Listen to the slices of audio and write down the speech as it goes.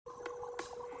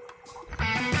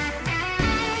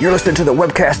You're listening to the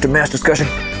Webcast of Mass Discussion.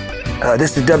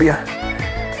 This is W,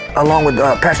 along with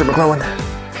Patrick McClellan.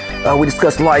 We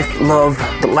discuss life, love,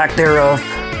 the lack thereof,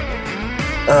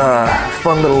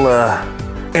 fun little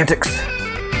antics,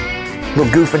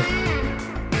 little goofing,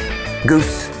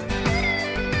 goofs,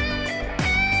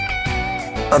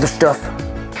 other stuff.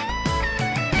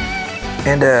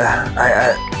 And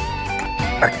I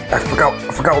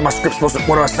forgot what my script's supposed to.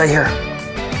 What do I say here?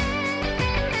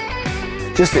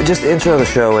 Just intro the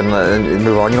show and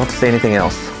move on. You don't have to say anything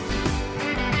else.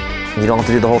 You don't have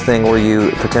to do the whole thing where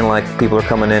you pretend like people are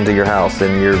coming into your house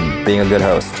and you're being a good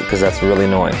host, because that's really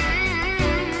annoying.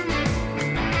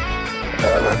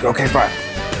 Okay, fine.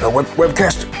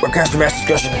 Webcast of Mass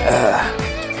Discussion.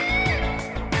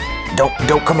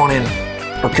 Don't come on in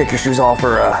or kick your shoes off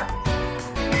or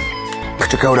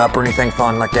put your coat up or anything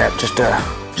fun like that.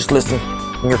 Just listen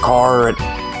in your car or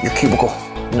at your cubicle.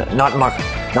 Not in my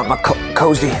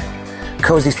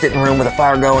cozy sitting room with a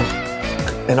fire going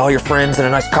and all your friends and a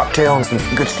nice cocktail and some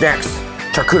good snacks,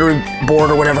 charcuterie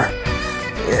board or whatever.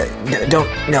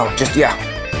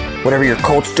 Whatever your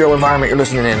cold, still environment you're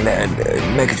listening in,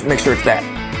 make sure it's that.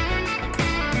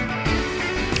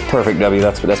 Perfect, W.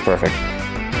 That's perfect.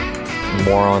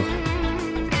 Moron.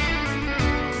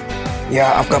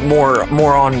 Yeah, I've got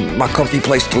more on my comfy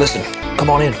place to listen. Come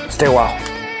on in, stay a while.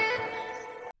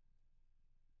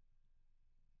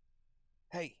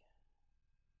 Hey,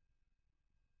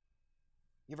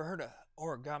 you ever heard of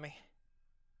origami?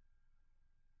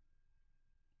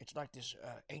 It's like this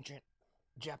ancient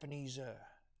Japanese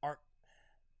art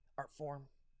form.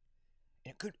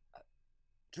 And it could,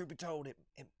 truth be told, it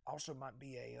also might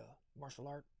be a martial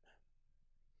art.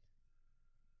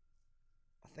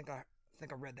 I think I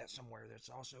read that somewhere. There's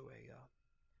also a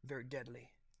very deadly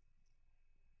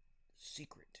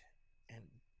secret. And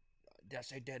did I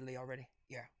say deadly already?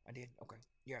 Yeah, I did. Okay.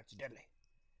 Yeah, it's deadly.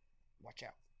 Watch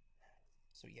out.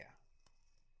 So yeah.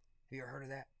 Have you ever heard of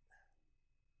that?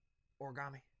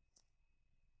 Origami?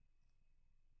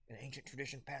 An ancient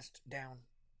tradition passed down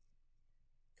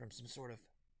from some sort of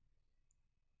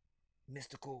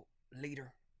mystical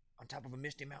leader on top of a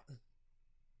misty mountain,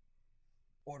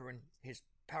 ordering his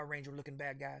Power Ranger looking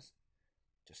bad guys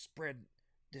to spread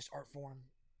this art form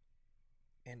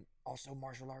and also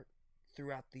martial art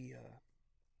throughout the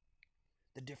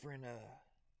different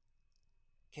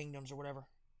kingdoms or whatever.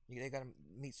 They gotta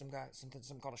meet some guy,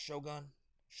 something called a shogun,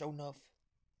 shonuff,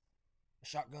 a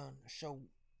shotgun, a show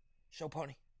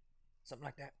pony, something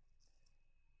like that.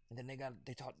 And then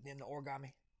they taught them the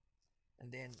origami,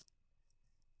 and then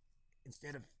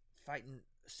instead of fighting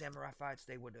samurai fights,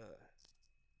 they would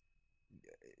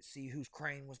see whose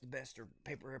crane was the best, or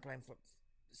paper airplane,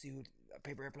 see who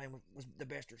paper airplane was the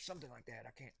best, or something like that.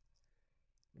 I can't.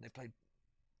 They played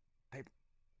paper,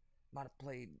 might have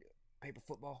played paper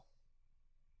football,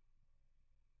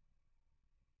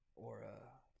 or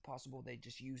possible they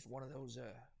just used one of those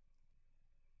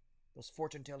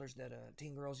fortune tellers that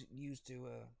teen girls use to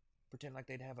pretend like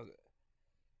they'd have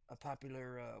a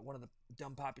popular one of the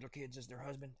dumb popular kids as their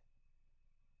husband.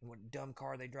 And what dumb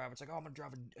car they drive. It's like, oh, I'm gonna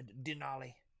drive a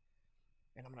Denali,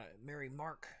 and I'm gonna marry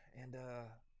Mark, and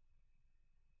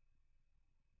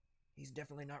he's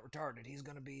definitely not retarded. He's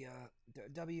gonna be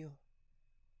W.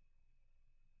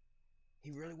 He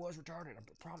really was retarded, I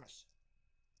promise.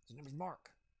 His name was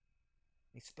Mark.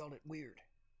 He spelled it weird,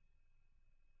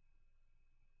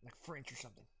 like French or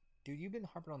something. Dude, you've been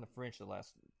harping on the French the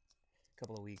last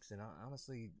couple of weeks, and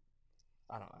honestly,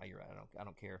 I don't know. You're right. I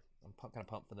don't care. I'm kind of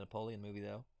pumped for the Napoleon movie,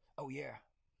 though. Oh yeah,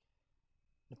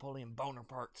 Napoleon boner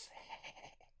parts.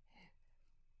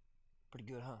 Pretty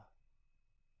good, huh?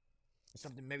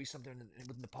 Maybe something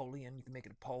with Napoleon. You can make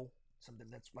it a pole. Something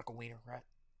that's like a wiener, right?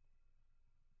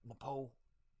 Pole.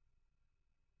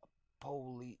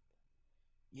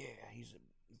 Yeah, he's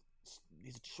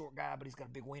a short guy, but he's got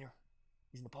a big wiener.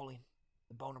 He's Napoleon,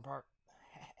 the boner part.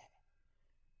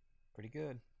 Pretty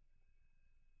good.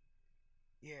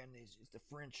 Yeah, and it's the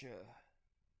French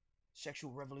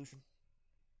sexual revolution,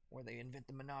 where they invent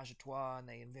the menage a trois and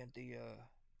they invent the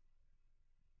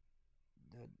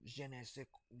je ne sais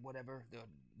whatever,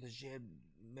 the je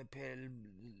m'appelle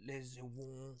les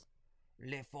avons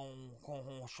les fonds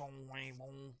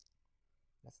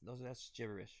That's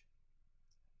gibberish.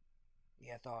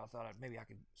 Yeah, I thought maybe I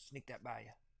could sneak that by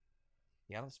you.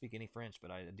 Yeah, I don't speak any French, but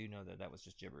I do know that was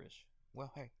just gibberish.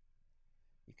 Well, hey,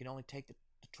 you can only take the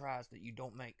tries that you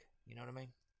don't make. You know what I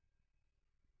mean?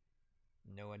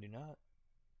 No, I do not.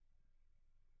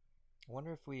 I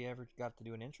wonder if we ever got to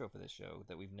do an intro for this show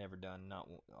that we've never done, not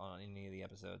on any of the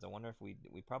episodes. I wonder if we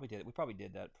probably did. We probably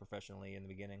did that professionally in the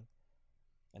beginning,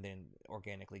 and then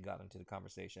organically got into the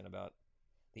conversation about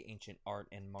the ancient art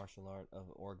and martial art of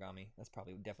origami. That's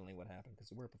probably definitely what happened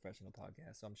because we're a professional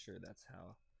podcast, so I'm sure that's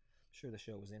how. I'm sure the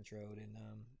show was introed and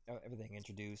everything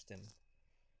introduced and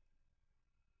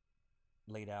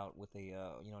laid out with a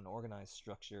an organized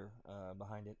structure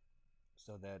behind it,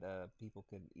 so that people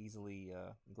could easily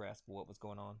grasp what was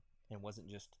going on and wasn't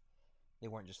just they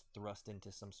weren't just thrust into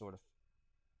some sort of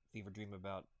fever dream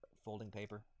about folding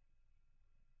paper.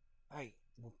 Hey,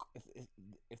 well,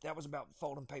 if that was about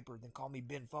folding paper, then call me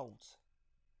Ben Folds,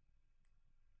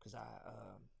 cause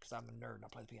I'm a nerd and I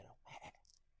play the piano.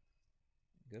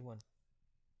 Good one.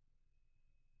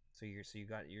 You're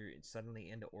suddenly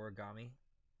into origami.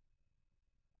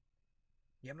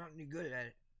 Yeah, I'm not any good at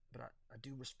it, but I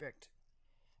do respect.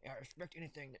 Yeah, I respect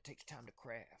anything that takes time to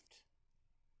craft.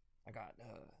 I got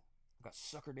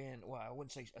suckered in. Well, I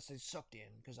wouldn't say I say sucked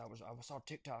in because I saw a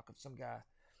TikTok of some guy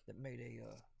that made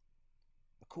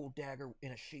a cool dagger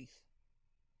in a sheath.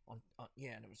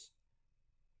 Yeah, and it was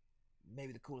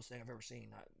maybe the coolest thing I've ever seen.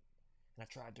 And I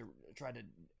tried to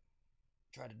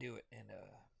do it, and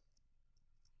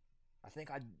I think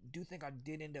I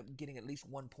did end up getting at least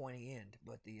one pointy end,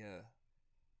 but the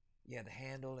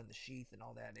handle and the sheath and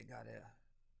all that, it got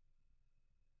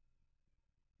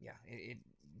it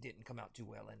didn't come out too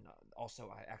well, and also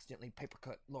I accidentally paper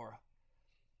cut Laura,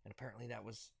 and apparently that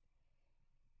was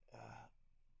uh,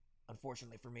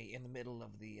 unfortunately for me in the middle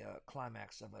of the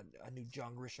climax of a new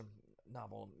John Grisham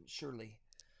novel. Surely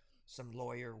some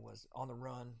lawyer was on the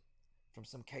run from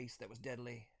some case that was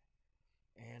deadly,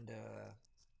 and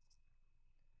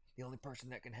the only person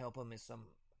that can help him is some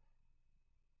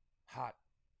hot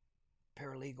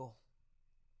paralegal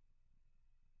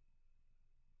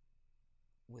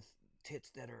with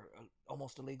tits that are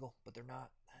almost illegal, but they're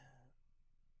not.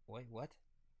 Wait, what?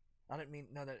 I didn't mean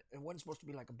no. That it wasn't supposed to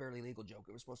be like a barely legal joke.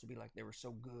 It was supposed to be like they were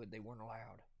so good they weren't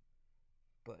allowed.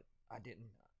 But I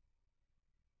didn't.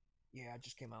 Yeah, I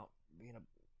just came out being a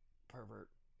pervert.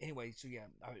 Anyway, so yeah,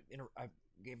 I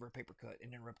gave her a paper cut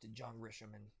and interrupted John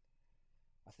Grisham, and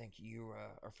I think you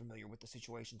are familiar with the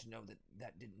situation to know that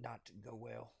that did not go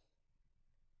well.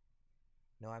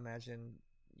 No, I imagine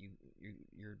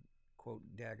your quote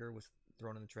dagger was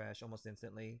thrown in the trash almost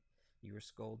instantly. You were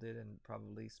scolded and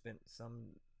probably spent some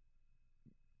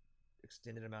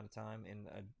extended amount of time in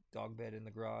a dog bed in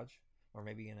the garage, or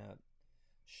maybe in a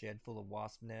shed full of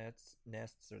wasp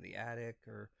nests, or the attic,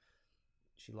 or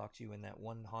she locked you in that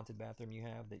one haunted bathroom you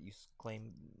have that you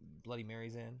claim Bloody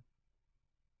Mary's in.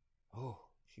 Oh,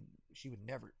 she would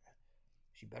never.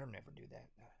 She better never do that.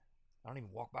 I don't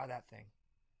even walk by that thing.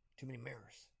 Too many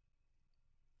mirrors.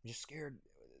 I'm just scared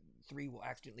 3 will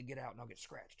accidentally get out and I'll get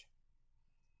scratched.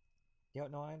 Yeah,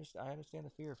 no, I understand the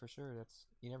fear for sure. That's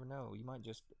you never know. You might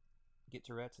just get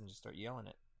Tourette's and just start yelling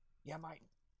it. Yeah, I might.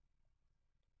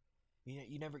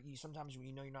 You never. You sometimes when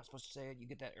you know you're not supposed to say it, you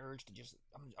get that urge to just.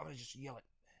 I'm gonna just yell it.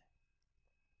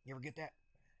 You ever get that?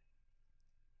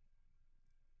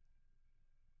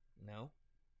 No.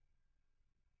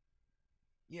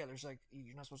 Yeah, there's like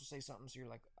you're not supposed to say something, so you're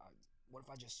like, what if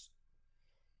I just?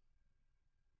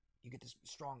 You get this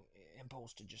strong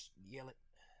impulse to just yell it,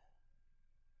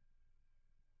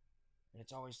 and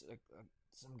it's always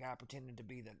some guy pretending to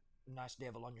be the nice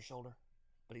devil on your shoulder,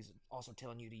 but he's also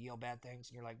telling you to yell bad things,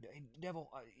 and you're like, hey, devil,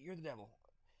 you're the devil.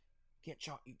 You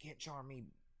can't charm me,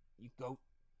 you goat.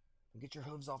 Get your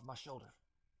hooves off my shoulder.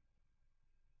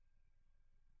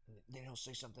 And then he'll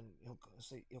say something.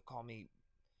 He'll call me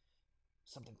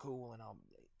something cool, and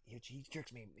he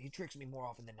tricks me. He tricks me more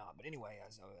often than not. But anyway,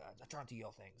 I try not to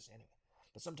yell things anyway.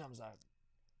 But sometimes I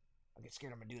get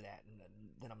scared I'm gonna do that, and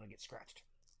then I'm gonna get scratched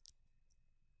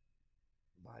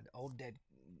by an old dead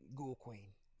ghoul queen.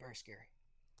 Very scary.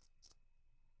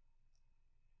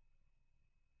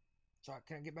 So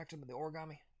can I get back to the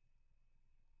origami?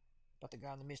 About the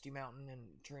guy in the Misty Mountain and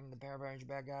turning the Power Rangers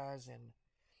bad guys, and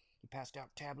he passed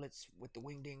out tablets with the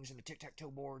wingdings and the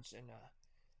tic-tac-toe boards, and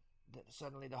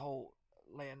suddenly the whole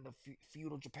land of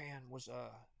feudal Japan was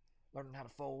learning how to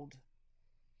fold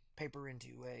paper into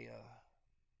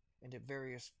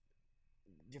various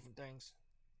different things.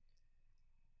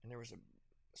 And there was a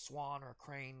swan or a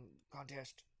crane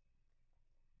contest,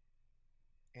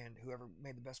 and whoever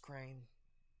made the best crane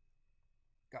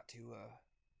got to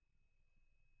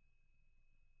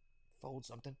fold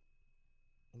something,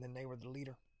 and then they were the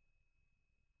leader.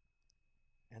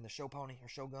 And the show pony or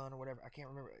shogun or whatever, I can't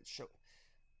remember. Show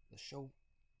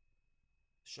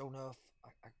enough.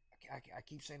 I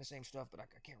keep saying the same stuff, but I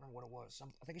can't remember what it was.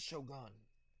 I think it's Shogun.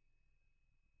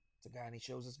 It's a guy and he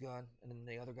shows his gun, and then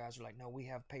the other guys are like, no, we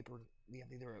have paper. We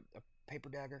have either a paper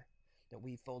dagger that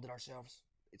we folded ourselves.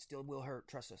 It still will hurt,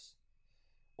 trust us.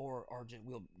 or just,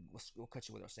 we'll cut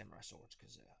you with our samurai swords,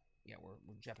 because yeah,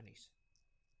 we're Japanese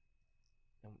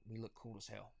and we look cool as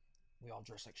hell. We all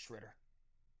dress like Shredder.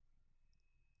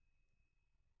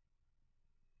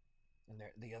 And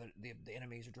the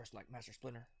enemies are dressed like Master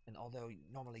Splinter. And although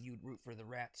normally you'd root for the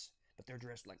rats, but they're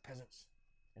dressed like peasants.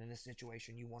 And in this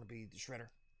situation, you want to be the Shredder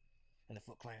and the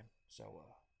Foot Clan. So,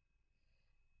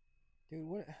 dude,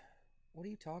 what are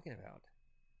you talking about?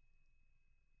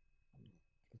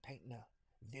 I'm painting a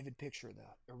vivid picture of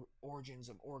the origins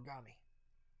of origami.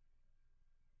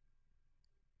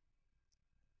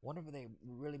 Wonder if they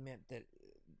really meant that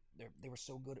they were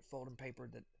so good at folding paper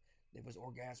that it was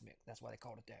orgasmic. That's why they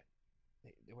called it that.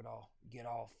 They would all get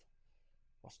off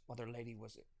while their lady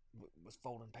was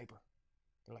folding paper.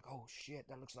 They're like, oh shit,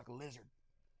 that looks like a lizard.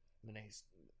 And then they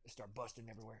start busting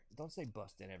everywhere. Don't say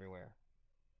busting everywhere.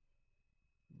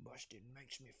 Busted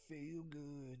makes me feel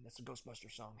good. That's a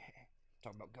Ghostbuster song.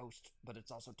 Talking about ghosts, but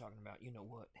it's also talking about you know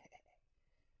what.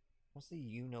 What's the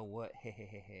you know what?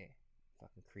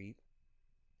 Fucking creep.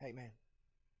 Hey man,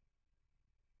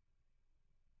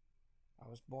 I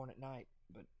was born at night,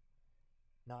 but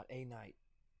not a knight,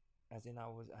 as in I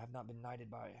have not been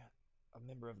knighted by a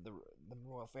member of the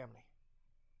royal family.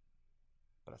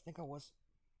 But I think I was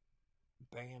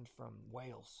banned from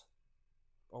Wales,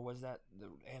 or was that the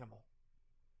animal,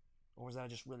 or was that I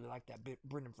just really like that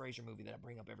Brendan Fraser movie that I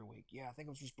bring up every week? Yeah, I think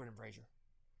it was just Brendan Fraser.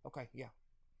 Okay, yeah.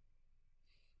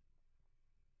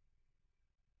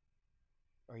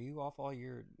 Are you off all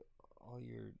your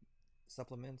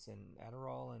supplements and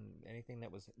Adderall and anything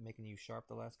that was making you sharp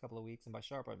the last couple of weeks? And by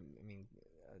sharp, I mean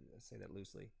I say that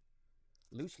loosely.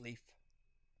 Loose leaf.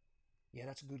 Yeah,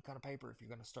 that's a good kind of paper if you're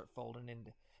going to start folding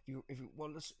into. If you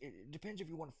well, it depends if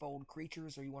you want to fold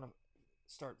creatures or you want to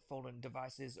start folding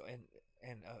devices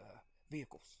and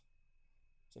vehicles.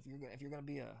 So if you're going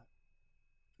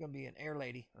to be an air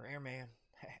lady or airman,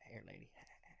 air lady.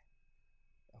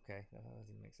 Okay, that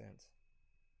doesn't make sense.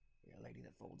 Yeah, a lady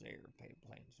that folds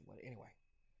planes. Anyway,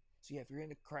 so yeah, if you're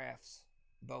into crafts,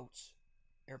 boats,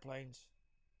 airplanes,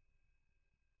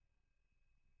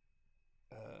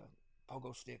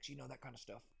 pogo sticks, that kind of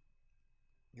stuff,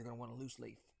 you're gonna want a loose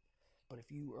leaf. But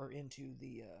if you are into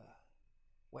the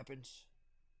weapons,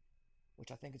 which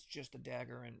I think it's just a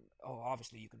dagger, and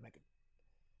obviously you can make it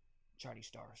Chinese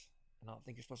stars, and I don't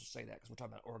think you're supposed to say that because we're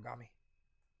talking about origami.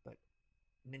 But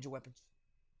ninja weapons,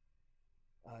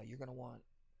 you're gonna want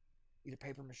either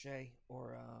paper mache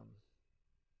or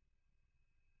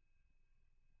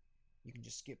you can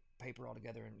just skip paper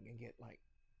altogether and get like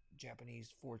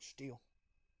Japanese forged steel.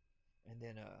 And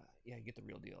then, you get the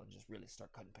real deal and just really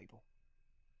start cutting people.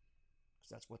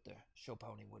 Because that's what the show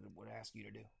pony would ask you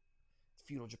to do. It's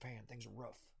feudal Japan. Things are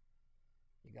rough.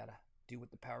 You gotta do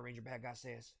what the Power Ranger bad guy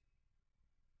says.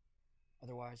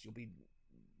 Otherwise, you'll be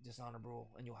dishonorable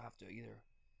and you'll have to either...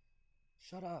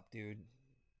 Shut up, dude.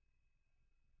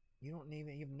 You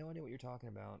have no idea what you're talking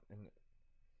about. And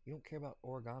you don't care about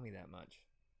origami that much.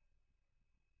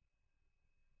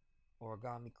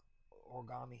 Origami.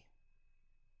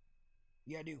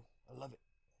 Yeah, I do. I love it.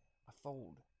 I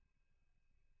fold.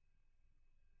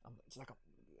 It's like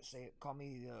call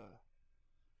me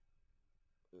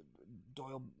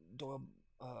Doyle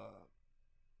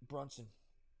Brunson,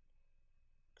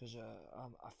 because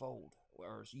I fold,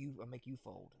 whereas I make you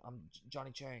fold. I'm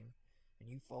Johnny Chang, and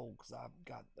you fold because I've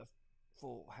got a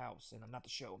full house, and I'm not the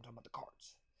show. I'm talking about the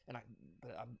cards, but I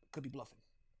could be bluffing.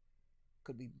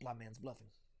 Could be blind man's bluffing.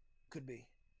 Could be.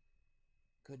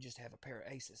 Could just have a pair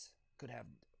of aces. Could have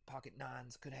pocket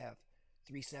nines. Could have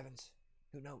 3 sevens.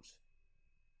 Who knows?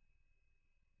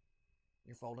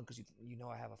 You're folding because you know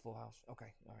I have a full house.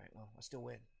 Okay, all right. Well, I still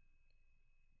win.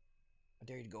 I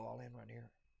dare you to go all in right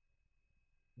here.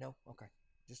 No, okay,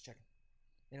 just checking.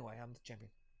 Anyway, I'm the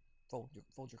champion. Fold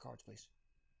your cards, please.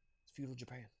 It's feudal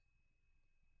Japan,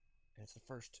 and it's the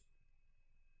first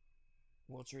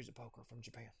World Series of Poker from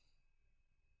Japan.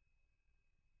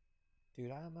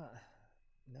 Dude,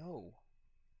 no.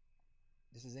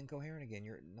 This is incoherent again.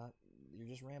 You're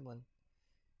just rambling.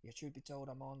 Yeah, truth be told,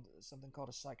 I'm on something called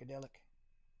a psychedelic.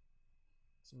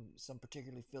 Some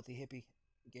particularly filthy hippie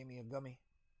gave me a gummy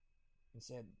and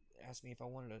asked me if I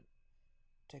wanted to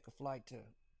take a flight to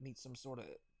meet some sort of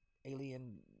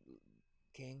alien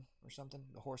king or something.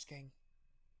 The Horse King.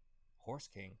 Horse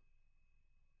King?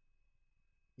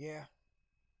 Yeah.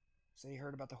 So you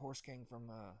heard about the Horse King from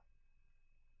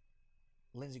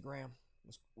Lindsey Graham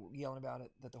was yelling about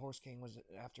it, that the Horse King was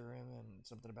after him, and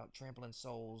something about trampling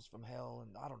souls from hell,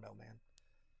 and I don't know, man.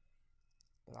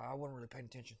 But I wasn't really paying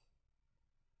attention.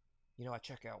 I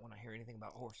check out when I hear anything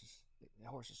about horses. The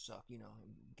horses suck,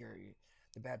 Gary,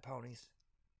 the bad ponies.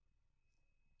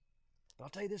 But I'll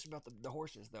tell you this about the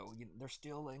horses, though. They're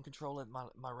still in control at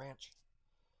my ranch,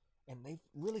 and they've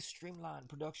really streamlined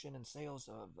production and sales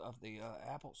of the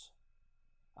apples.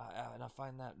 And I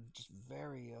find that just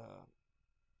very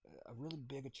a really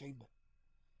big achievement,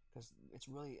 because it's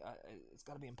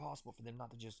got to be impossible for them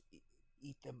not to just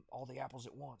eat them all the apples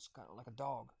at once, kind of like a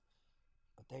dog.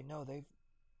 But they know they've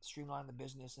streamlined the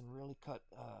business and really cut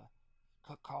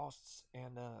costs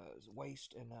and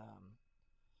waste, and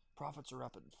profits are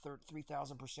up at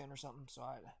 3,000% or something. So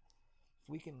if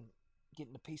we can get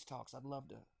into peace talks, I'd love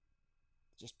to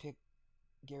just pick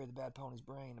Gary the Bad Pony's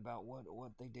brain about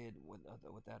what they did with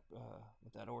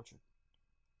that orchard.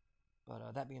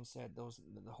 But that being said,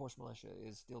 the horse militia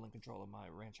is still in control of my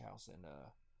ranch house in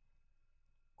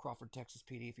Crawford, Texas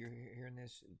PD. If you're hearing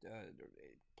this,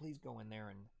 please go in there,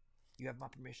 and you have my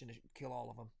permission to kill all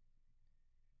of them.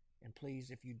 And please,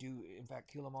 if you do in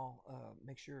fact kill them all,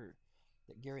 make sure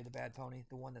that Gary the Bad Pony,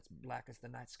 the one that's black as the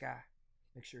night sky,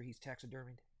 make sure he's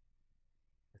taxidermied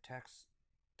or tax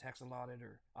allotted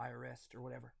or IRS or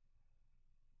whatever.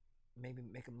 Maybe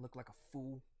make him look like a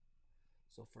fool,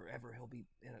 so forever he'll be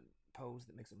in a pose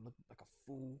that makes him look like a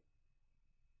fool.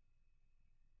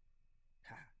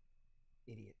 Ha,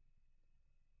 idiot.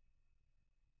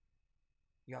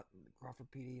 You got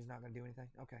Crawford PD is not going to do anything?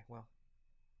 Okay, well,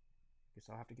 guess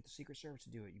I'll have to get the Secret Service to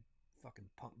do it, you fucking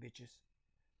punk bitches.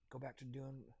 Going back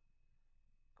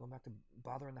to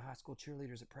bothering the high school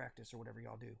cheerleaders at practice or whatever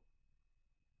y'all do.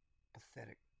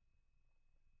 Pathetic.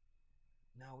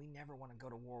 No, we never want to go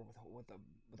to war with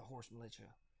a horse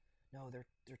militia. No, they're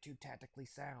too tactically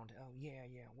sound. Oh yeah,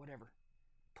 whatever,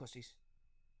 pussies.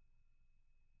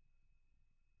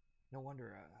 No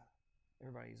wonder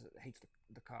everybody hates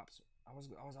the cops. I was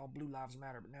all Blue Lives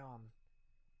Matter, but now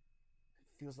it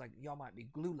feels like y'all might be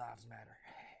Glue Lives Matter.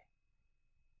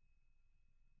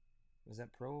 Is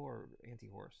that pro or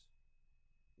anti-horse?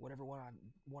 Whatever one I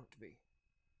want it to be.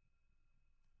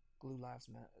 Glue lives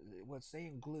matter. Well, it's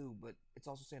saying glue, but it's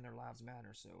also saying their lives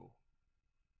matter, so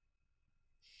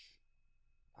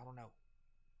I don't know.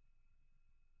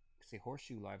 Say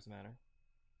horseshoe lives matter.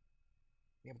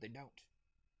 Yeah, but they don't.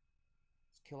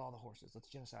 Let's kill all the horses. Let's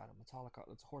genocide them.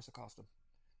 Let's horse-accost them.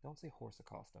 Don't say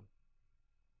horse-accost them.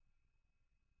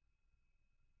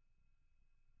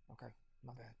 Okay,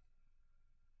 my bad.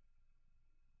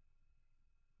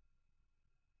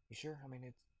 You sure? I mean,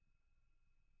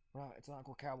 it's not like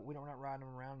we're cowboys. We're not riding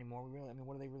them around anymore.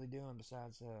 What are they really doing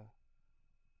besides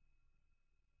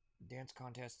dance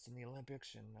contests in the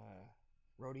Olympics and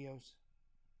rodeos?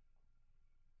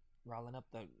 Riling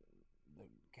up the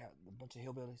bunch of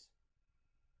hillbillies.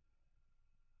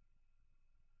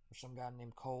 Or some guy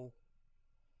named Cole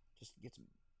just gets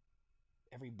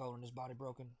every bone in his body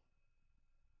broken.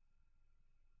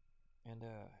 And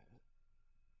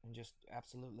just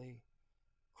absolutely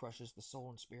crushes the soul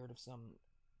and spirit of some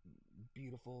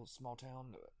beautiful small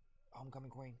town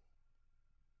homecoming queen.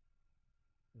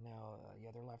 Now,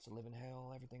 their life's a living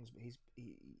hell. Everything's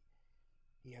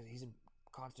he's in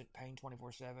constant pain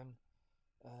 24/7,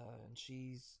 and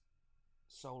she's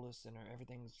soulless, and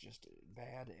everything's just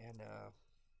bad. And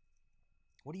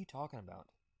what are you talking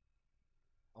about?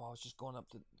 Oh, I was just going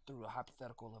through a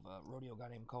hypothetical of a rodeo guy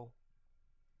named Cole.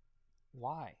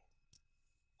 Why?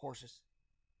 Horses.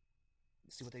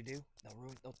 See what they do?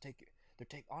 They'll take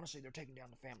honestly, they're taking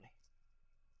down the family.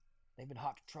 They've been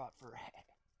hot to trot for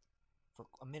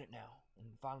a minute now,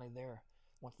 and finally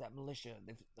once that militia,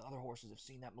 the other horses have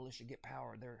seen that militia get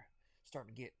power, they're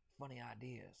starting to get funny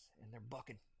ideas, and they're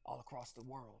bucking all across the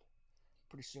world.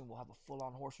 Pretty soon we'll have a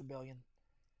full-on horse rebellion,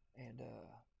 and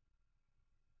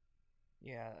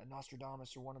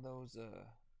Nostradamus or one of those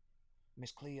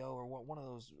Miss Cleo or one of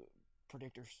those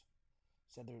predictors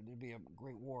said there'd be a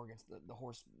great war against the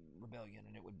horse rebellion,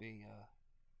 and it would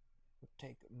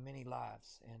take many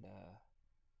lives and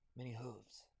many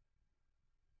hooves.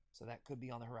 So that could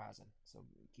be on the horizon. So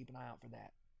keep an eye out for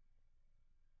that.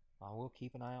 I will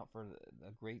keep an eye out for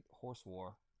the great horse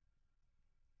war.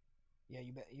 Yeah,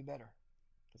 you better,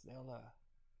 because they'll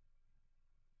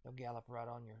gallop right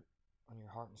on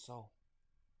your heart and soul,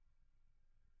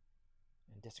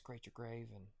 and desecrate your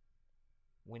grave and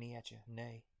whinny at you,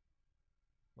 neigh,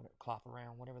 clop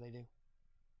around, whatever they do.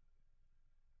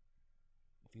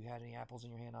 If you had any apples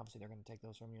in your hand, obviously they're going to take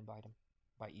those from you and bite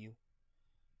you.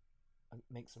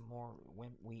 Make some more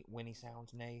whinny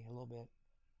sounds, neigh a little bit,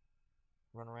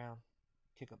 run around,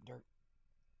 kick up dirt.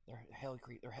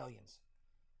 They're hellions.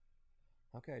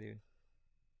 Okay, dude.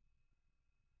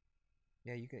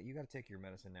 Yeah, you got to take your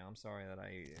medicine now. I'm sorry that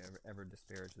I ever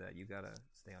disparaged that. You got to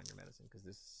stay on your medicine, because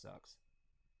this sucks.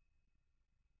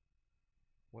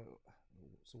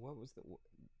 So what was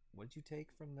What did you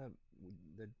take from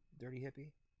the dirty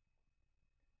hippie?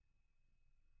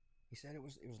 He said it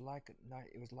was like a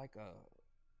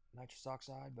nitrous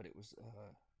oxide, but it was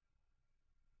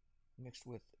mixed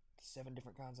with 7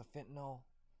 different kinds of fentanyl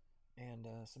and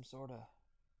some sort of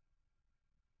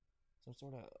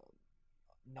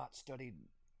not studied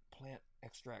plant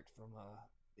extract from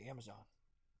the Amazon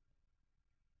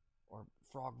or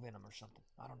frog venom or something.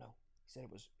 I don't know. He said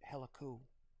it was hella cool.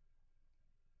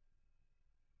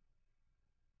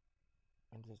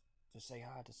 And to say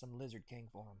hi to some lizard king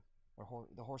for him, or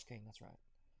the horse king. That's right.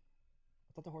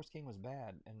 I thought the horse king was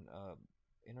bad and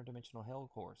interdimensional hell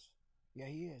horse. Yeah,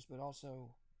 he is, but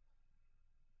also,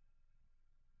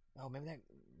 oh, maybe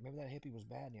that hippie was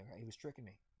bad. He was tricking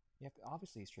me. Yeah,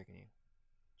 obviously he's tricking you.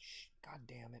 Shh, God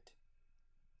damn it.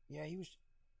 Yeah, he was.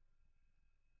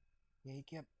 Yeah, he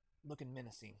kept looking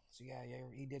menacing. So yeah,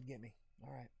 he did get me.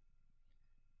 All right.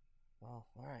 Well,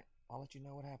 all right. I'll let you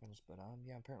know what happens. But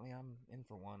yeah, apparently I'm in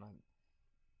for one.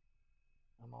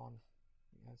 I'm on.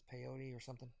 Yeah, it's peyote or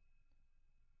something.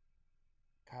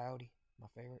 Coyote, my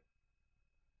favorite.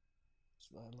 It's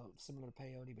similar to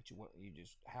peyote, but you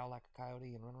just howl like a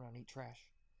coyote and run around and eat trash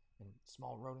and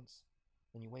small rodents.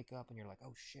 Then you wake up and you're like,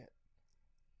 oh shit.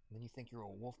 And then you think you're a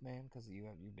wolf man because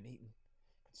you've been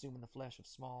consuming the flesh of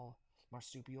small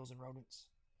marsupials and rodents.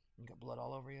 And you got blood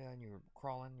all over you and you're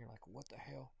crawling. You're like, what the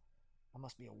hell? I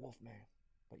must be a wolf man.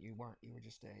 But you weren't. You were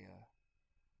just a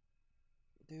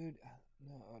dude.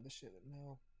 No, this shit.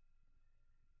 No.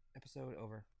 Episode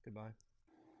over. Goodbye.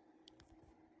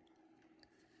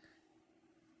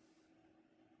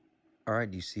 All right,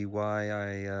 do you see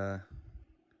why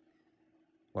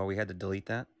we had to delete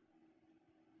that?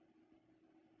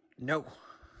 No,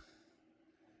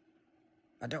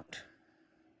 I don't.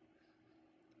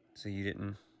 So you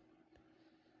didn't.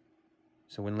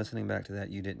 So when listening back to that,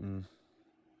 you didn't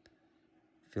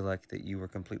feel like that you were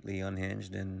completely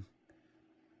unhinged and,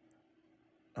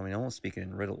 I mean, almost speaking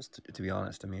in riddles, to be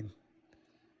honest. I mean,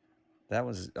 that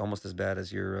was almost as bad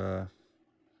as your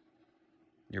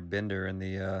bender and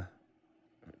the,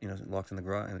 locked in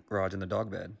the garage in the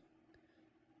dog bed.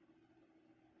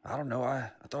 I don't know. I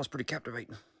thought it was pretty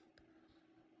captivating.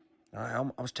 I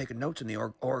was taking notes in the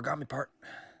origami part.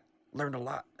 Learned a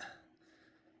lot.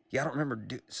 Yeah, I don't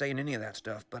remember saying any of that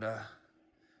stuff, but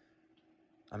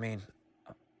I mean,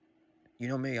 you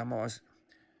know me. I'm always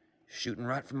shooting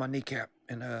right from my kneecap,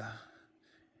 and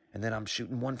then I'm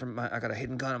shooting one from I got a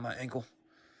hidden gun on my ankle,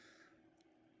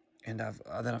 and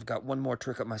I've got one more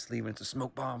trick up my sleeve, and it's a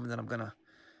smoke bomb, and then I'm gonna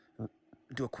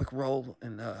do a quick roll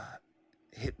and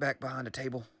hit back behind a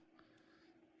table.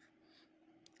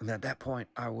 And at that point,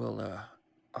 I'll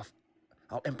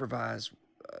improvise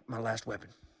my last weapon.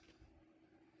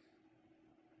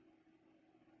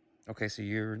 Okay, so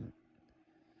you're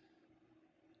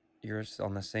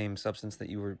on the same substance that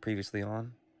you were previously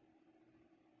on?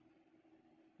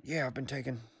 Yeah, I've been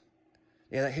taking.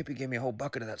 Yeah, that hippie gave me a whole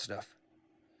bucket of that stuff.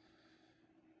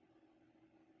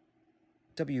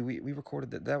 We recorded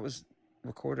that. That was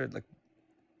recorded like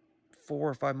 4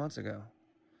 or 5 months ago.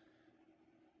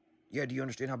 Yeah, do you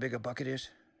understand how big a bucket is?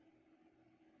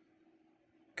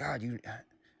 God,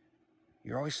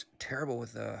 you're always terrible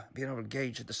with being able to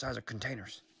gauge the size of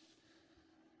containers.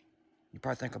 You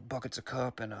probably think a bucket's a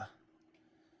cup and a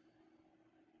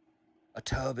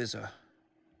tub is a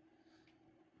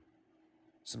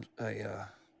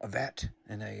vat,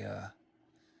 and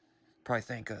probably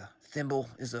think a thimble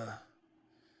is a.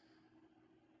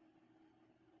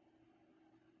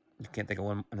 You can't think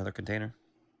of another container?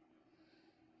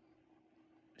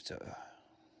 It's a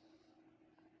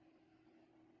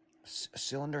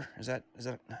cylinder. Is that?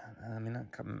 I mean,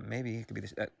 maybe it could be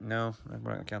this. No, we're not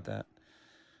gonna count that.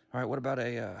 All right. What about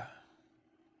a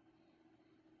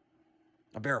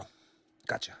barrel?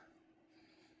 Gotcha.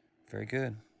 Very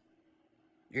good.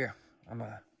 Yeah,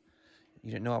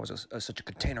 You didn't know I was such a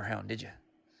container hound, did you?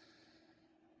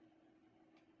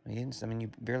 You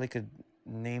barely could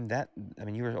name that. I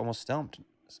mean, you were almost stumped.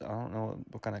 So I don't know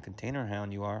what kind of container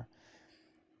hound you are.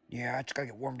 Yeah, I just gotta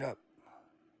get warmed up.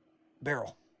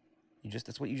 Barrel.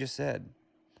 That's what you just said.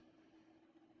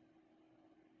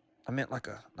 I meant like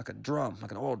a drum,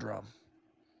 like an oil drum.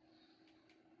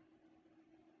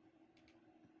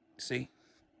 See?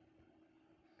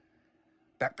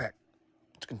 Backpack.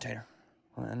 It's a container.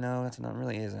 Well, no, that's not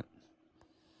really isn't.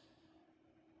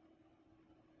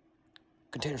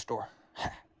 Container store.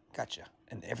 Ha. Gotcha.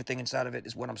 And everything inside of it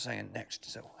is what I'm saying next.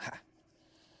 So, ha.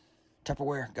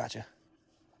 Tupperware. Gotcha.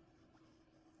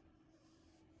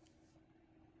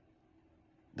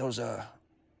 Those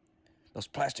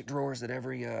plastic drawers that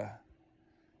every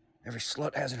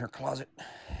slut has in her closet.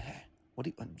 What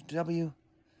do you, W?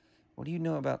 What do you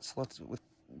know about sluts with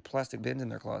plastic bins in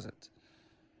their closets?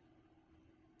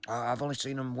 I've only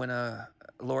seen them when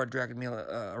Laura dragged me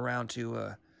around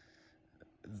to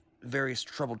various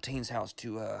troubled teens' house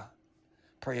to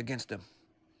pray against them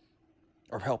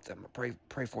or help them, or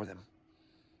pray for them.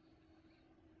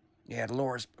 Yeah,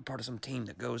 Laura's part of some team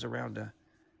that goes around to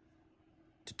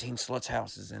teen sluts'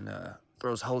 houses and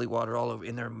throws holy water all over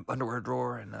in their underwear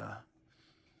drawer and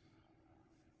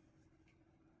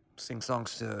sing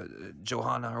songs to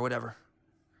Johanna or whatever.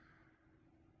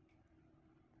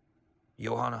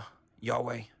 Johanna,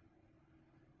 Yahweh,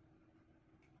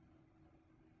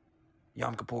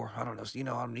 Yom Kippur. I don't know. You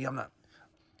know, I'm not.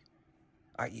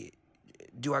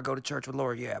 Do I go to church with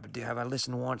Laura? Yeah, but have I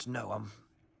listened once? No.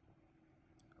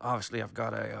 I've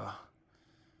got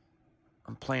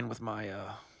I'm playing with my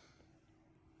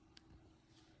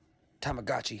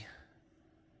Tamagotchi,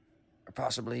 or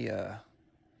possibly I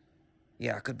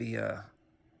could be in a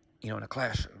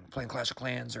playing Clash of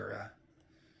Clans or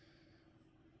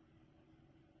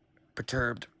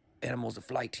Perturbed Animals of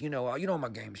Flight. You know my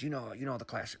games. You know the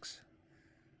classics.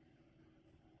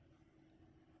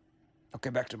 Okay,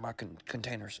 back to my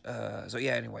containers.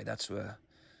 Anyway, that's the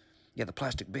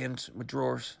plastic bins with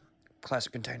drawers,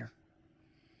 classic container.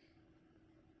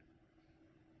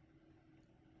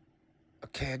 A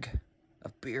keg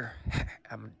of beer.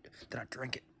 Then I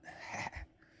drink it.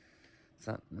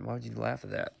 Why would you laugh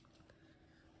at that?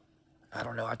 I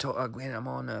don't know. I told Gwen I'm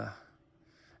on. I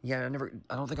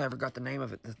don't think I ever got the name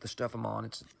of it. The stuff I'm on.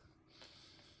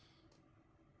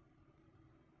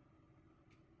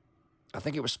 I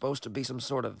think it was supposed to be some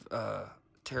sort of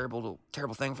terrible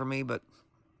thing for me, but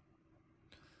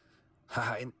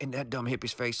in that dumb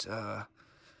hippie's face, now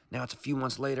it's a few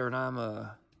months later, and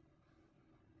I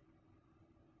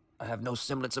have no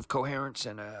semblance of coherence,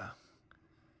 and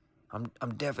I'm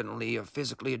definitely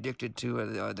physically addicted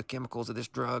to the chemicals of this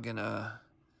drug, and I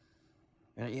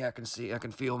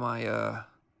can feel my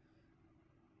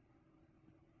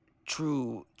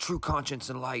true conscience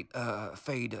and light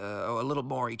fade a little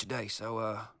more each day.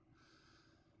 So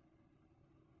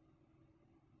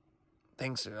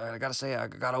I gotta say, I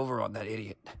got over on that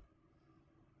idiot. I'm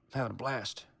having a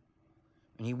blast.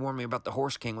 And you warned me about the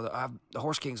Horse King. The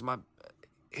Horse King's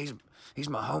he's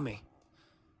my homie.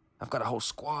 I've got a whole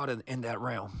squad in that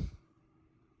realm.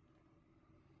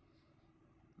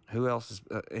 Who else is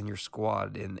in your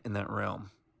squad in that realm?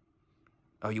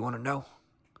 Oh, you want to know?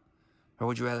 Or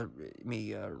would you rather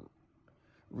me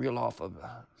reel off a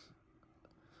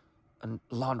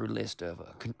laundry list of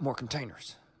more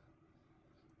containers?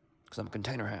 Because I'm a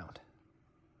container hound.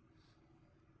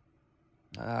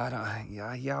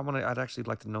 I'd actually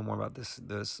like to know more about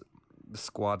this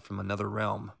squad from another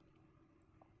realm.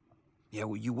 Yeah,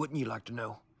 well, you like to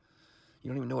know. You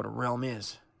don't even know what a realm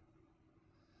is.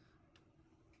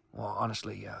 Well,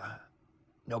 honestly,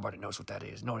 nobody knows what that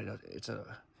is. Nobody knows. It's an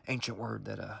ancient word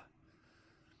that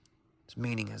its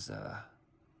meaning has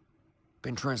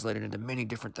been translated into many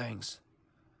different things.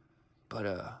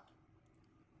 But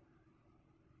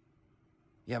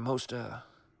most of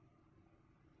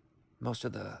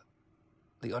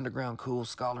the underground cool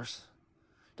scholars,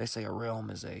 they say a realm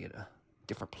is a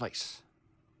different place.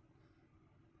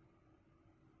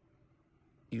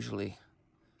 Usually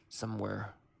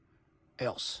somewhere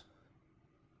else,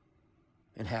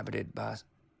 inhabited by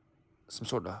some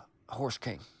sort of horse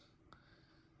king.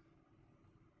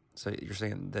 So you're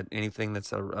saying that anything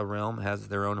that's a realm has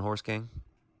their own horse king?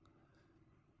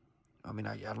 I mean,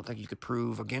 I don't think you could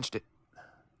prove against it.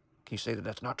 Can you say that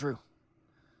that's not true?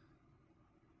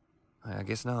 I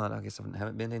guess not. I guess I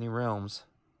haven't been to any realms.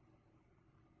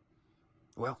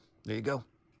 Well, there you go.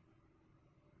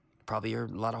 Probably are a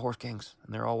lot of horse kings,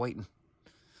 and they're all waiting.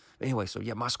 Anyway, so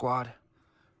yeah, my squad.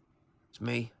 It's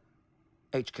me,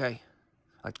 HK. I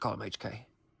like to call him HK.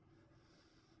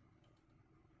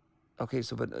 Okay,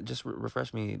 so but just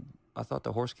refresh me. I thought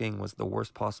the Horse King was the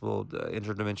worst possible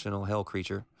interdimensional hell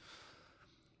creature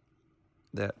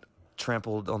that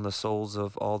trampled on the souls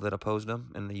of all that opposed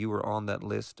him, and you were on that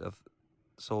list of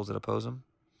souls that oppose him.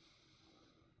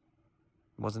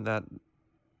 Wasn't that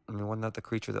the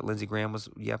creature that Lindsey Graham was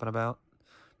yapping about?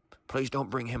 Please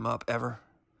don't bring him up ever.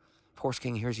 If Horse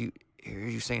King hears you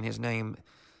saying his name,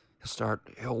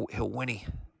 he'll whinny.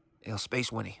 He'll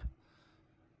space whinny.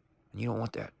 And you don't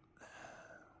want that.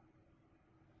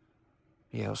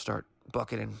 Yeah, he'll start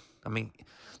bucketing. I mean,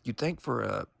 you'd think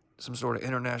for some sort of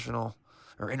international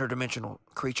or interdimensional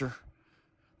creature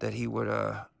that he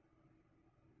wouldn't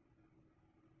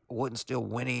still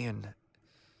whinny and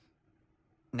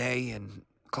neigh and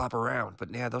clap around.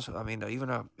 But yeah, even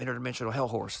a interdimensional hell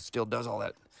horse still does all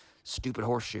that Stupid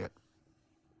horse shit.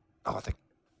 Oh, I think...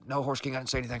 No, Horse King, I didn't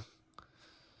say anything.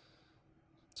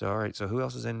 So, all right. So, who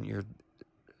else is in your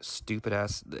stupid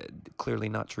ass, clearly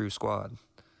not true squad?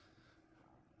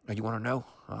 Oh, you want to know?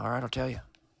 All right, I'll tell you.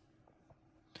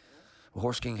 Well,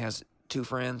 Horse King has 2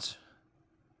 friends,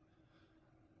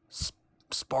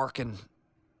 Spark and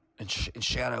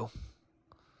Shadow.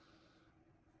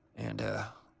 And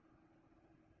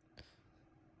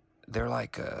they're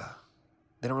like,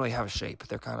 they don't really have a shape.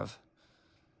 They're kind of,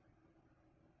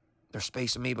 they're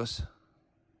space amoebas.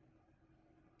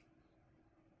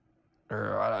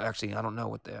 Or actually, I don't know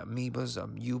what the amoebas,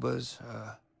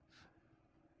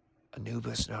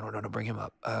 Anubis. No, don't bring him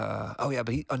up. Oh yeah,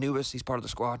 but Anubis, he's part of the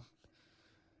squad.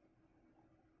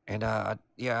 And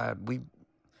yeah, we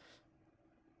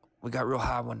got real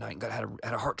high one night and had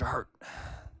a heart to heart,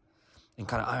 and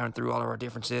kind of ironed through all of our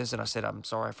differences. And I said, I'm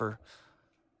sorry for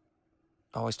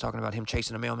always talking about him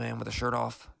chasing a mailman with a shirt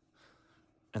off.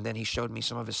 And then he showed me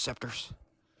some of his scepters.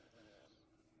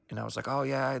 And I was like, oh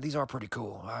yeah, these are pretty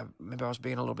cool. Maybe I was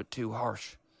being a little bit too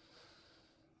harsh.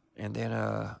 And then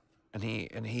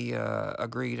he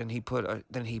agreed, and he put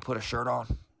a shirt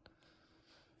on.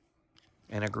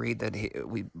 And agreed that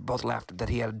we both laughed that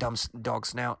he had a dumb dog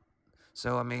snout.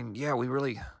 So I mean, yeah, we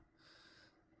really.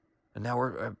 And now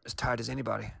we're as tight as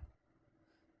anybody.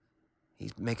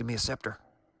 He's making me a scepter.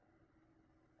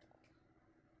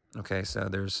 Okay, so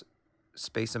there's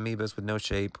space amoebas with no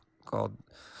shape called,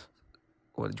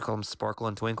 what did you call them? Sparkle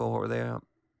and Twinkle? What were they?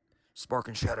 Spark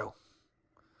and Shadow.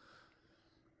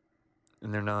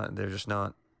 And they're just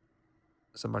not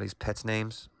somebody's pets'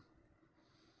 names.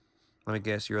 Let me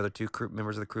guess, your other 2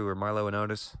 members of the crew are Milo and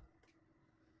Otis.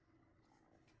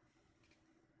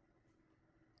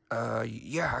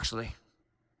 Yeah, actually.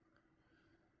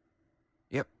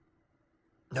 Yep.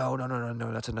 No.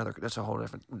 That's a whole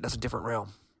different. That's a different realm.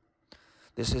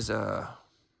 This is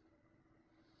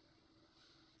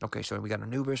Okay, so we got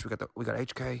Anubis, we got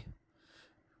HK,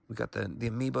 we got the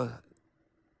amoeba,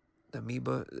 the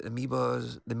amoeba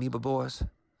boys.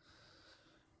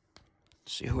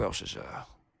 Let's see who else is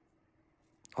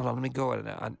Hold on, let me go at it.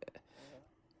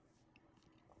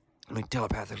 Let me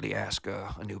telepathically ask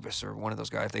Anubis or one of those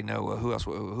guys if they know who else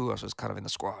is kind of in the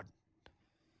squad.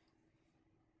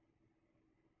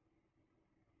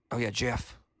 Oh yeah,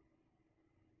 Jeff.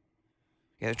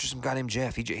 Yeah, there's just some guy named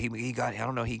Jeff. He got, I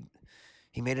don't know, he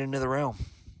made it into the realm.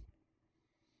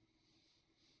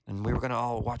 And we were gonna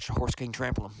all watch Horse King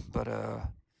trample him, but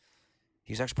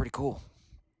he's actually pretty cool.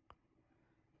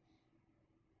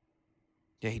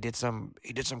 Yeah, he did some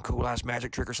cool ass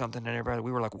magic trick or something, and everybody,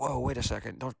 we were like, whoa, wait a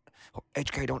second, don't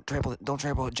trample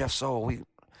Jeff's soul. We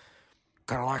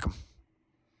kind of like him.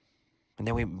 And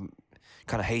then we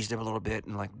kind of hazed him a little bit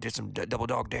and like did some double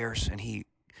dog dares, and he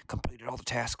completed all the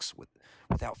tasks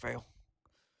without fail.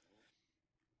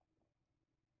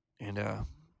 And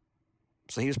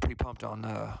so he was pretty pumped on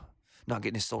not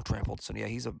getting his soul trampled. So yeah,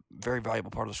 he's a very valuable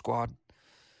part of the squad.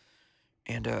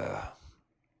 And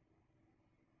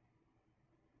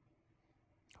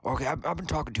okay, I've been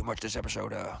talking too much this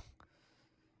episode.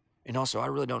 And also I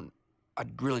really don't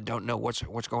know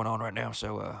what's going on right now.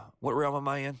 So what realm am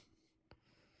I in?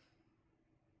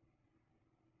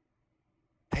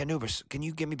 Hey Anubis, can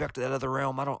you get me back to that other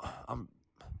realm? Hey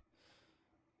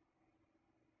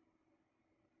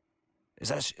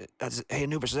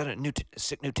Anubis, is that a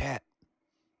sick new tat?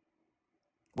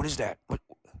 What is that? What?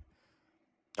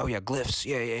 Oh yeah, glyphs.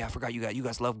 Yeah. I forgot you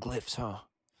guys love glyphs, huh?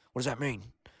 What does that mean?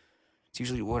 It's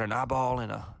usually what, an eyeball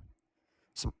and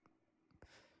some.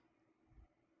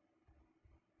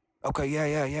 Okay,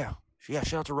 yeah. Yeah,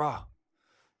 shout out to Ra.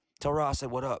 Tell Ra I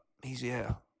said what up.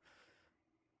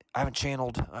 I haven't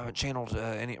channeled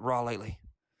any Ra lately.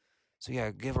 So yeah,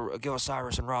 give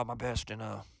Osiris and Ra my best, and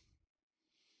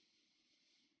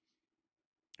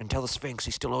tell the Sphinx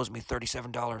he still owes me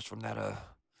 $37 from that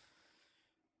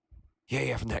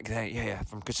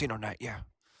from Casino Night, yeah.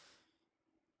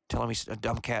 Tell him he's a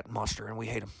dumb cat monster and we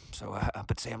hate him. So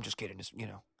but say I'm just kidding,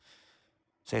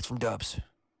 say it's from Dubs.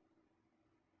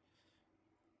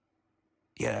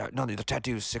 Yeah, no, the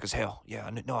tattoo is sick as hell. Yeah,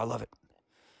 no, I love it.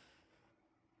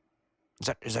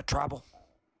 Is that tribal?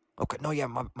 Okay, no, yeah,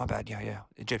 my bad, yeah,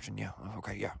 Egyptian, yeah,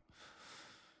 okay, yeah.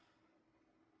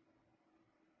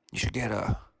 You should get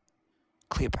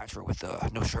Cleopatra with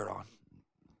no shirt on,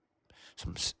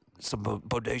 some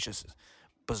bodacious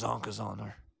bazonkas on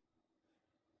her.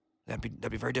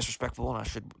 That'd be very disrespectful, and I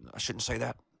shouldn't say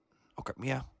that. Okay,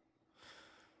 yeah.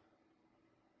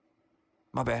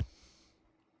 My bad.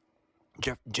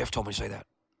 Jeff told me to say that.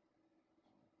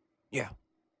 Yeah.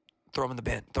 Throw him in the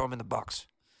bin. Throw him in the box.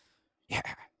 Yeah.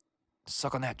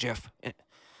 Suck on that, Jeff.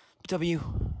 W,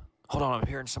 hold on, I'm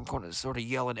hearing some kind of sort of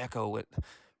yell and echo.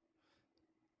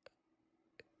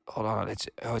 Hold on, it's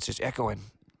just echoing.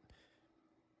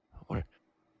 What?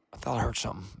 I thought I heard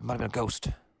something. It might have been a ghost.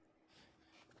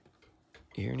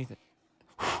 You hear anything?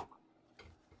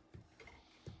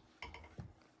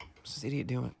 What's this idiot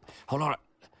doing? Hold on.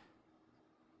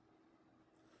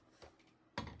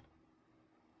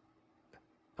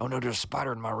 Oh no, there's a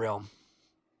spider in my realm.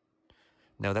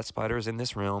 No, that spider is in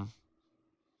this realm.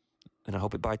 And I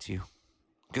hope it bites you.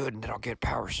 Good, and then I'll get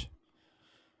powers.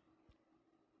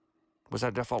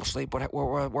 Did I fall asleep? Where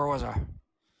was I?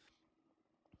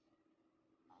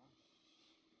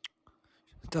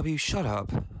 W, shut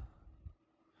up.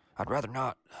 I'd rather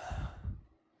not.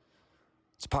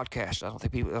 It's a podcast. I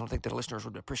don't think the listeners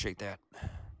would appreciate that.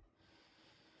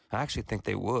 I actually think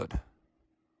they would.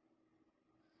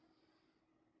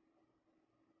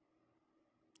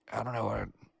 I don't know.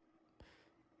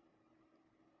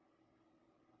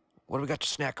 What do we got to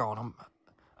snack on?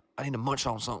 I need to munch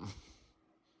on something.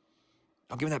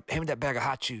 Hand me that bag of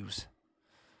hot chews.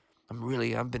 I've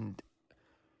been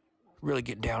really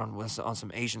getting down on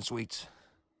some Asian sweets.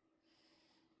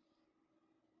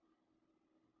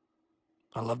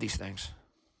 I love these things.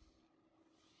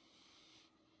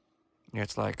 Yeah,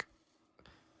 it's like,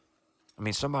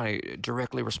 somebody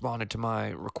directly responded to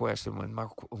my request, and when my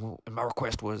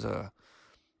request was,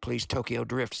 please Tokyo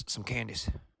Drift some candies.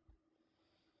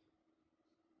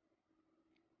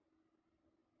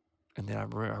 And then I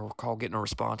recall getting a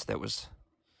response that was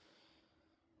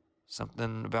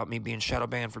something about me being shadow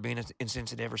banned for being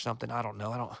insensitive or something. I don't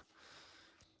know.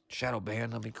 Shadow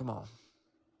ban. Come on.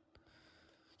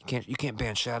 You can't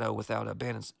ban Shadow without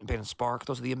banning Spark.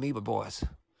 Those are the Amoeba boys.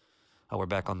 Oh, we're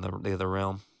back on the other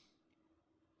realm.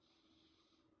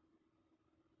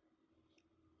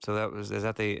 So that's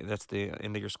the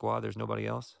end of your squad? There's nobody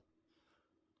else?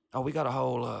 Oh, we got a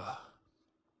whole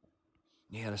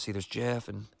let's see, there's Jeff,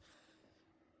 and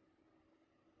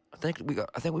I think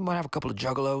we might have a couple of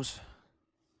juggalos.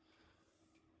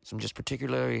 Some just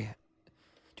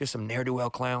some ne'er-do-well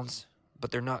clowns,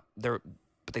 but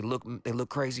they look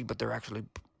crazy, but they're actually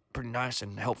pretty nice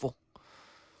and helpful,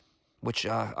 which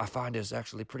I find is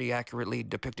actually pretty accurately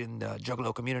depicting the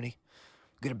juggalo community.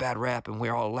 Get a bad rap, and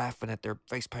we're all laughing at their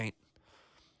face paint,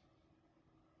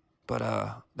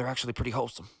 but they're actually pretty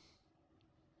wholesome,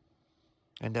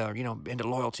 and into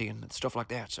loyalty and stuff like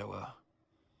that. So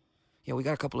we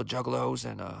got a couple of juggalos,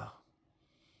 and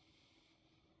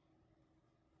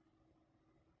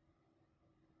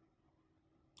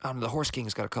the Horse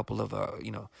King's got a couple of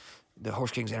the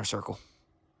Horse King's inner circle.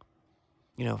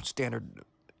 Standard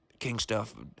king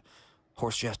stuff,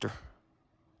 horse jester.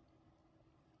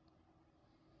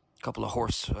 A couple of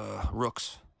horse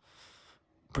rooks.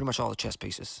 Pretty much all the chess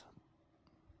pieces.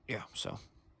 Yeah, so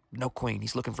no queen.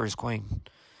 He's looking for his queen.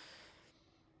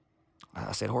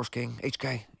 I said, Horse King,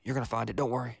 HK, you're going to find it.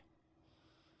 Don't worry.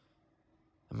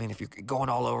 If you're going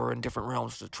all over in different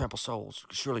realms to trample souls,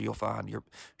 surely you'll find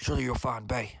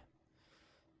Bay.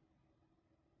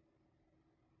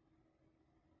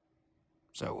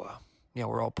 So,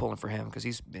 we're all pulling for him because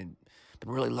he's been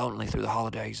really lonely through the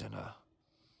holidays,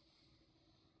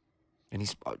 and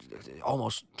he's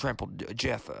almost trampled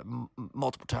Jeff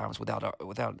multiple times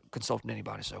without consulting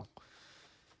anybody. So,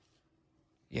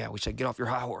 we said, get off your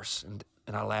high horse, and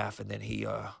I laugh, and then he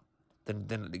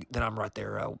then I'm right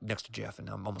there next to Jeff, and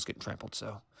I'm almost getting trampled.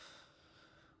 So,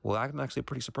 well, I'm actually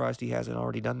pretty surprised he hasn't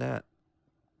already done that.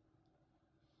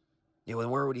 Yeah, well,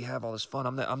 where would he have all this fun?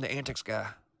 I'm the antics guy.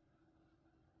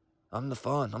 I'm the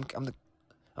fun. I'm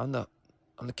the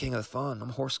king of the fun. I'm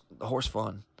the horse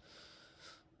fun.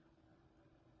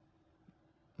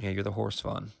 Yeah, you're the horse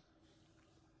fun.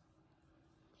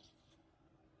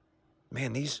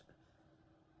 Man, this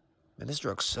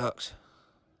drug sucks.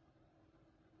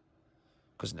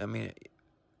 Because,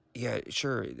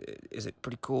 sure, is it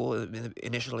pretty cool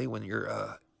initially when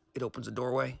it opens a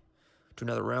doorway to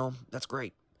another realm? That's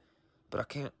great. But I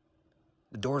can't,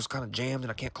 the door's kind of jammed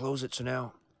and I can't close it, so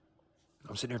now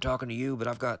I'm sitting here talking to you, but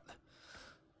I've got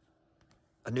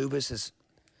Anubis has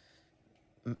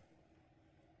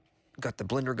got the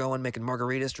blender going, making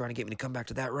margaritas, trying to get me to come back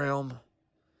to that realm.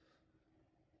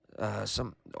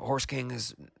 Some Horse King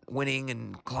is winning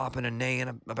and clopping and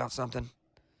neighing about something.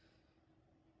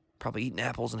 Probably eating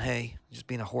apples and hay, just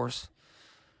being a horse.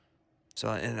 So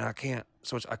I can't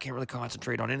really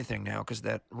concentrate on anything now because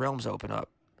that realm's open up.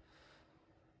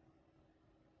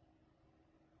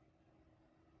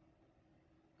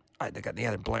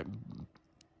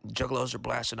 Juggalos are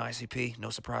blasting ICP. No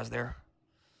surprise there.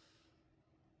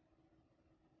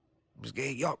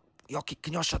 Hey, y'all,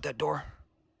 can y'all shut that door,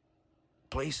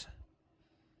 please?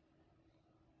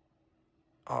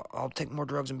 I'll take more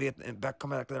drugs and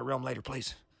come back to that realm later,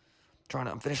 please.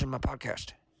 I'm finishing my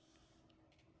podcast.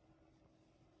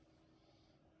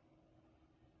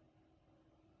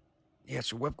 Yeah,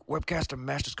 it's a webcast of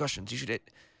mass discussions. You should.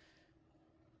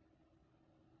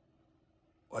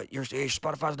 What? Your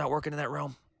Spotify's not working in that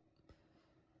realm?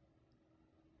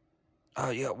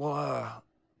 Yeah. Well,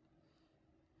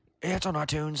 yeah, it's on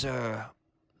iTunes.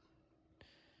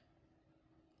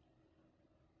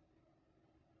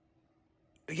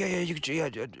 Yeah, you could. Yeah.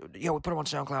 We put it on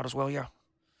SoundCloud as well. Yeah.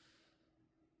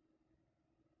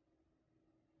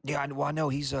 Yeah. I know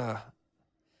he's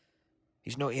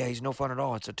he's no fun at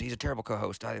all. He's a terrible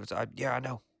co-host. Yeah, I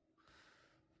know.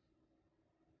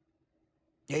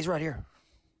 Yeah, he's right here.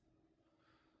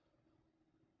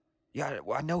 Yeah,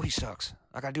 I know he sucks.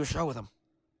 I gotta do a show with him.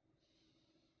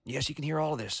 Yes, he can hear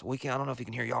all of this. I don't know if he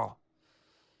can hear y'all.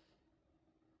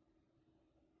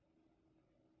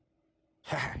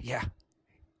 Yeah.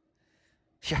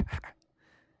 Yeah.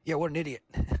 Yeah, what an idiot.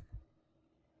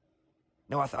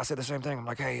 No, I said the same thing. I'm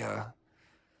like, hey,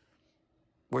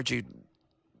 where'd you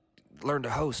learn to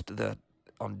host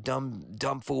on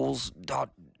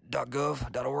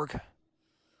dumbfools.gov.org?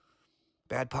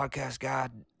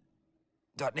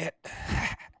 Badpodcastguide.net.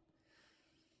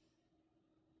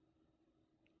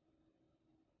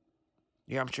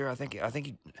 Yeah, I'm sure. I think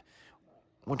he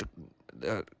went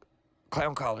to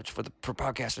clown college for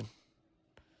podcasting.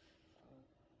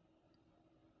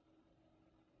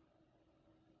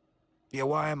 Yeah,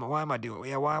 why am I doing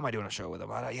a show with him?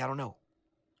 I don't know.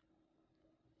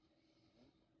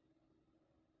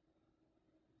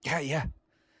 Yeah.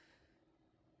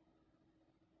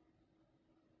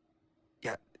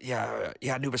 Yeah,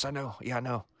 Anubis, I know. Yeah, I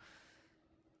know.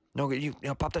 No,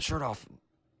 pop that shirt off.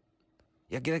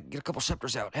 Yeah, get a couple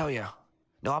scepters out. Hell yeah.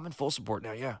 No, I'm in full support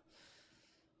now, yeah.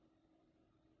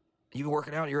 You been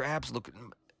working out? Your abs look a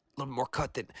little more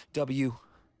cut than W.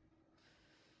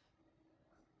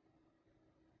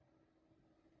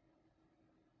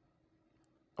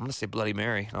 I'm gonna say Bloody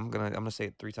Mary. I'm gonna say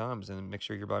it 3 times and make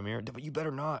sure you're by Mary. But you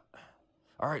better not.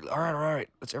 All right.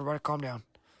 Let's everybody calm down.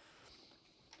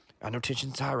 I know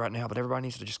tension's high right now, but everybody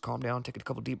needs to just calm down, take a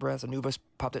couple deep breaths. Anubis,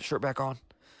 pop that shirt back on.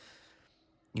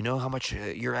 You know how much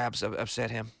your abs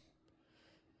upset him.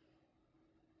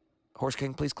 Horse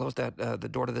King, please close the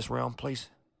door to this realm, please.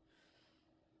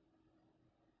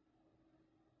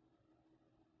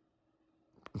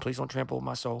 And please don't trample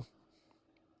my soul.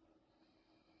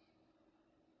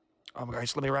 Oh my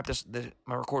gosh, let me wrap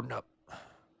my recording up.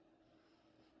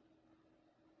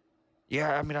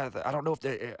 Yeah, I mean, I don't know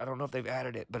if they've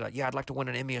added it, but yeah, I'd like to win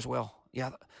an Emmy as well.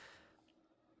 Yeah,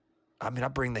 I mean, I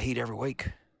bring the heat every week.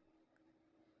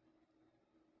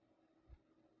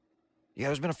 Yeah,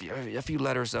 there's been a few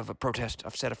letters of a protest.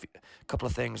 I've said a couple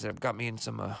of things that have got me in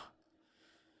some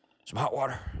hot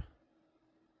water.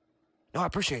 No, I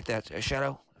appreciate that,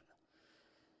 Shadow.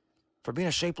 For being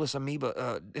a shapeless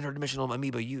amoeba, interdimensional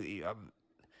amoeba, you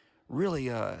really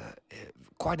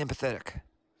quite empathetic.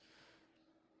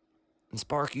 And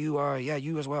Spark, you are, yeah,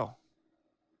 you as well.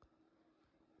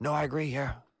 No, I agree,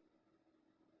 yeah.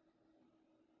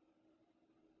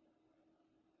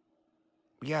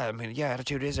 Yeah, I mean, yeah,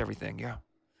 attitude is everything, yeah.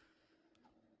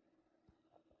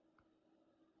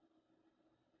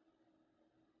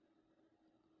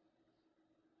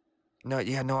 No,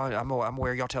 yeah, no, I'm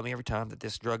aware. Y'all tell me every time that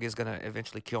this drug is gonna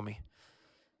eventually kill me,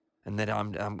 and that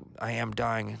I am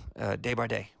dying day by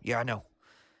day. Yeah, I know.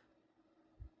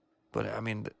 But I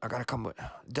mean, I gotta come with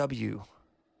W.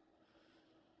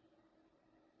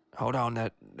 Hold on,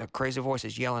 that crazy voice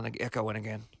is yelling, echoing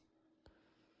again.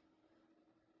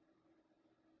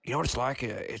 You know what it's like?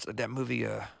 It's that movie.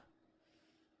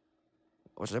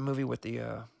 What's that movie with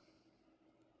the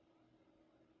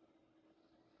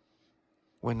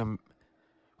when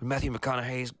Matthew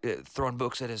McConaughey's throwing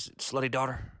books at his slutty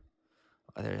daughter?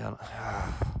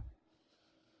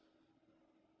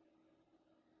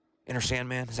 Inner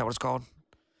Sandman, is that what it's called?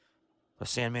 The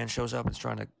Sandman shows up and is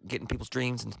trying to get in people's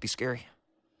dreams and be scary.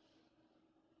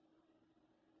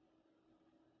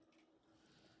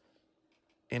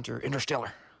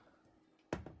 Interstellar.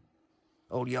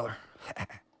 Old Yeller.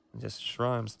 Just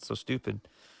rhymes. It's so stupid.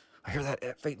 I hear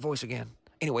that faint voice again.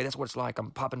 Anyway, that's what it's like.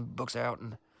 I'm popping books out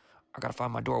and I gotta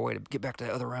find my doorway to get back to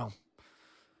the other realm.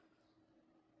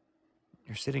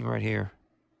 You're sitting right here.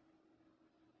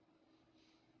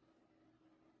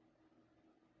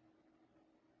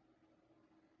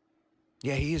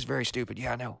 Yeah, he is very stupid.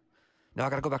 Yeah, I know. No, I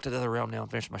gotta go back to the other realm now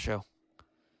and finish my show.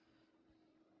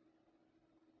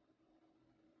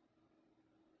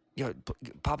 Yo,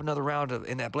 pop another round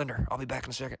in that blender. I'll be back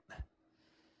in a second.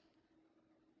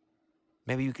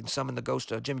 Maybe you can summon the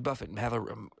ghost of Jimmy Buffett and have a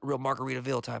real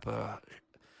Margaritaville type of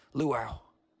luau.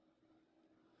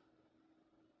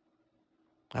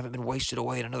 I haven't been wasted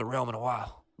away in another realm in a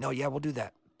while. No, yeah, we'll do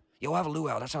that. Yeah, we'll have a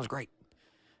luau. That sounds great.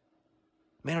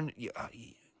 Man,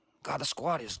 God, the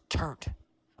squad is turned.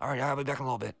 All right, I'll be back in a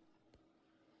little bit.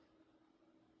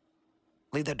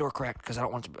 Leave that door cracked because I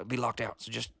don't want it to be locked out.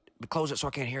 So just close it so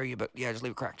I can't hear you, but yeah, just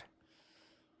leave it cracked.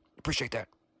 Appreciate that.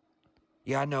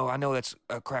 Yeah, I know that's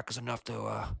crack is enough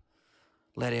to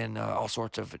let in all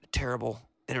sorts of terrible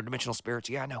interdimensional spirits.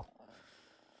 Yeah, I know.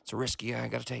 It's a risk, I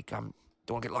got to take. I don't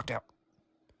want to get locked out.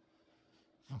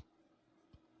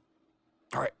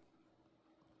 All right.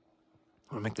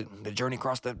 I'm going to make the journey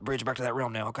across that bridge back to that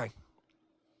realm now, okay.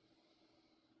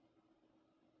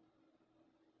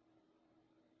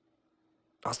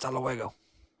 Hasta luego.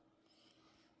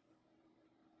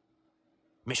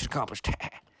 Mission accomplished.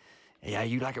 Yeah,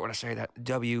 you like it when I say that.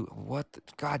 What?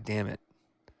 God damn it.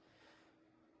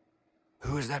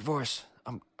 Who is that voice?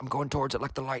 I'm going towards it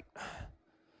like the light.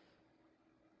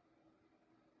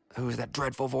 Who is that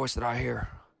dreadful voice that I hear?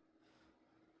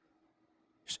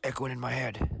 Just echoing in my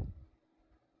head.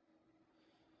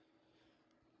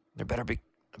 There better be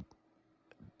an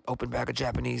open bag of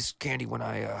Japanese candy when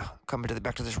I come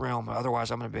back to this realm.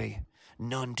 Otherwise, I'm going to be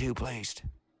none too pleased.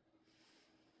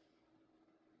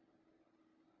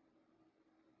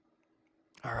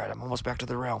 All right, I'm almost back to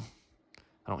the realm.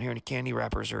 I don't hear any candy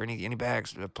wrappers or any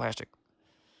bags of plastic.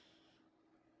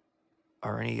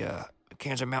 Or any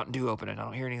cans of Mountain Dew opening. I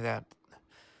don't hear any of that.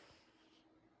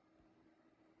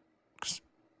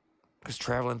 Because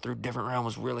traveling through different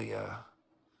realms really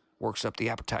works up the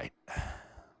appetite.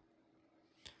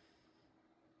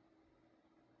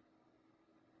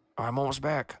 I'm almost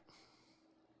back.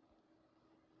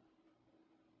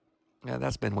 Yeah,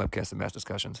 that's been Webcast and Mass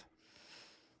Discussions.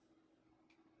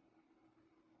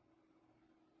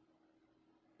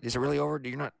 Is it really over?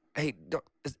 You're not... Hey,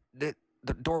 is the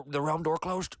realm door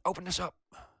closed? Open this up.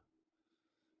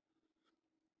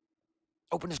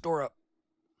 Open this door up.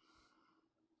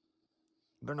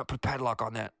 You better not put a padlock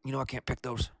on that. You know I can't pick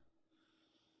those.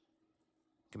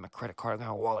 Get my credit card and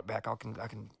my wallet back. I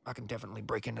can definitely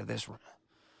break into this.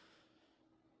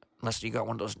 Unless you got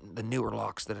one of those, the newer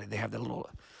locks that they have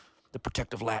the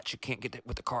protective latch. You can't get it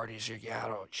with the card.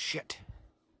 Oh, shit.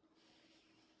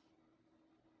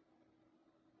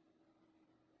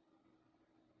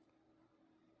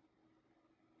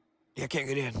 Yeah, I can't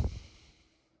get in.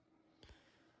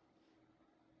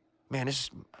 Man, this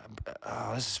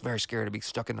is very scary to be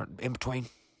stuck in between.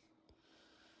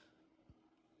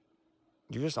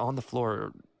 You're just on the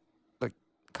floor, like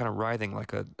kind of writhing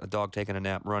like a dog taking a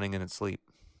nap, running in its sleep.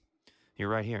 You're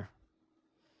right here.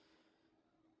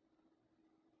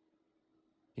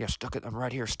 Yeah, I'm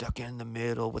right here, stuck in the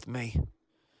middle with me.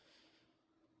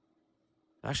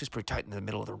 Actually, it's pretty tight in the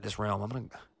middle of this realm. I'm going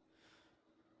to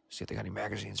see if they got any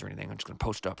magazines or anything. I'm just going to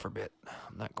post up for a bit.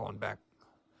 I'm not going back.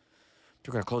 If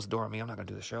you're going to close the door on me, I'm not going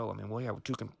to do the show. I mean, well, yeah,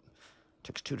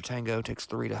 takes 2 to tango, takes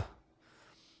 3 to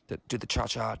do the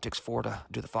cha-cha, takes 4 to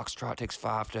do the foxtrot, takes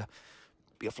 5 to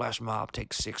be a flash mob,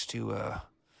 takes 6 to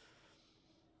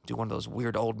do one of those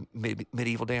weird old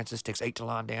medieval dances, takes 8 to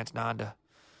line dance, 9 to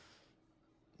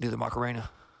do the Macarena.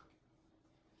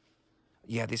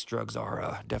 Yeah, these drugs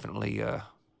are definitely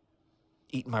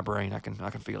eating my brain. I can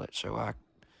feel it. So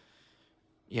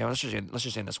let's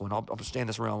just end this one. I'll stay in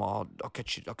this realm. I'll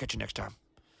catch you next time.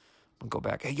 I'm gonna go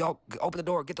back. Hey, y'all, open the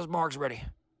door. Get those margs ready.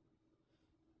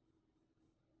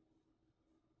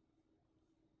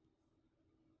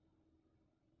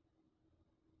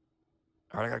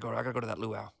 All right, I gotta go to that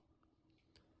luau.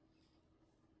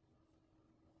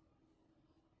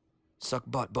 Suck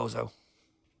butt, bozo.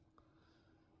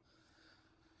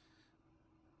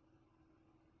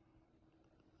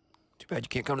 Too bad you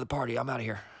can't come to the party. I'm out of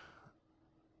here.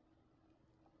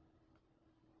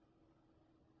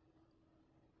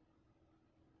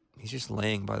 He's just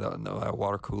laying by the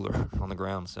water cooler on the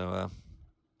ground, so I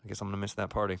guess I'm going to miss that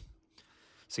party.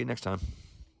 See you next time.